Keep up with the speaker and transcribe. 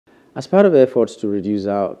As part of efforts to reduce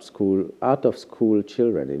out-of-school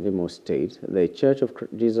children in Imo State, the Church of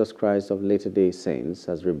Jesus Christ of Latter-day Saints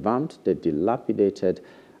has revamped the dilapidated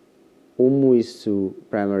Umuisu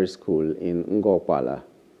Primary School in Ngopala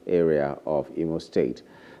area of Imo State.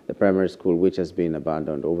 The primary school, which has been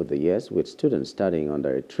abandoned over the years with students studying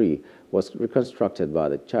under a tree, was reconstructed by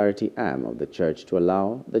the charity arm of the church to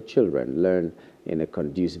allow the children learn in a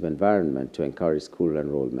conducive environment to encourage school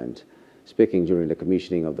enrollment. Speaking during the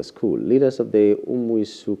commissioning of the school, leaders of the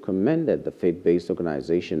Umuisu commended the faith-based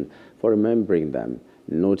organization for remembering them,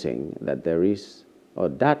 noting that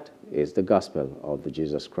that is the gospel of the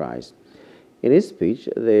Jesus Christ. In his speech,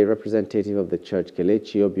 the representative of the church,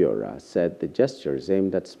 Kelechi Obiora, said the gesture is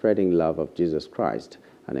aimed at spreading love of Jesus Christ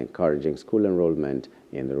and encouraging school enrollment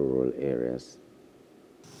in the rural areas.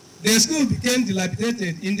 The school became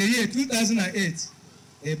dilapidated in the year 2008.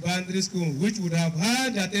 A boundary school, which would have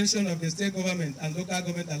had the attention of the state government and local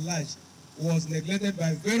government at large, was neglected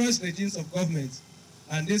by various regimes of government,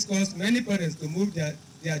 and this caused many parents to move their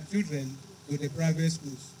children to the private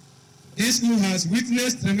schools. This school has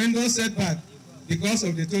witnessed tremendous setback because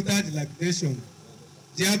of the total dilapidation,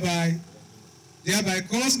 thereby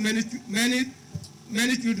caused many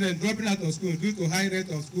children dropping out of school due to high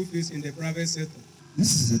rate of school fees in the private sector.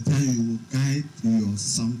 This is the time you will guide your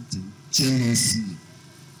something jealously.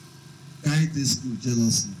 Guide this school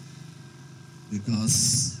jealously,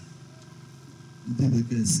 because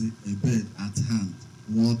they say a bed at hand,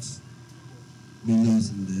 what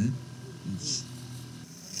millions in there.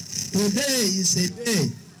 Today is a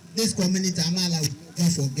day this community Amala will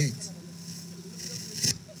never forget,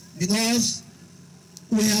 because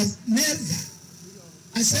we have never,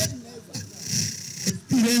 I said never,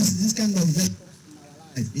 experienced this kind of event in our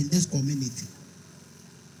life in this community.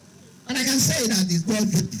 And I can say that it's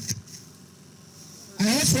God doing.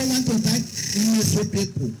 I also want to thank the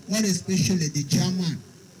people, more especially the chairman,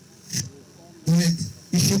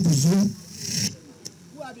 Ishibuzu,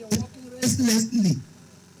 who have been working restlessly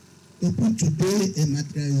to put today a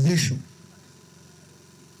materialization.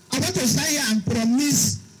 I want to say here and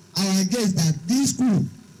promise our guests that this school,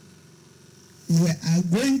 we are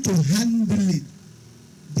going to handle it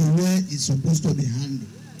the way it's supposed to be handled.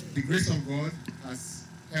 The grace of God has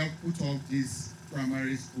helped put up this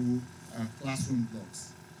primary school classroom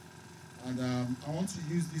blocks. And I want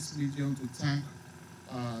to use this medium to thank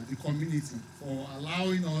the community for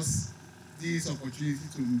allowing us this opportunity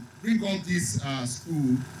to bring up this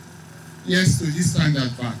school, yes, to this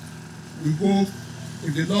standard back. We hope,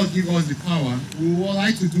 if the Lord gives us the power, we would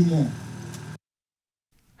like to do more.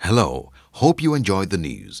 Hello, hope you enjoyed the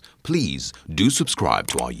news. Please do subscribe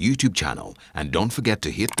to our YouTube channel and don't forget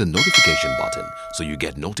to hit the notification button so you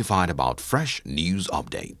get notified about fresh news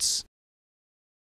updates.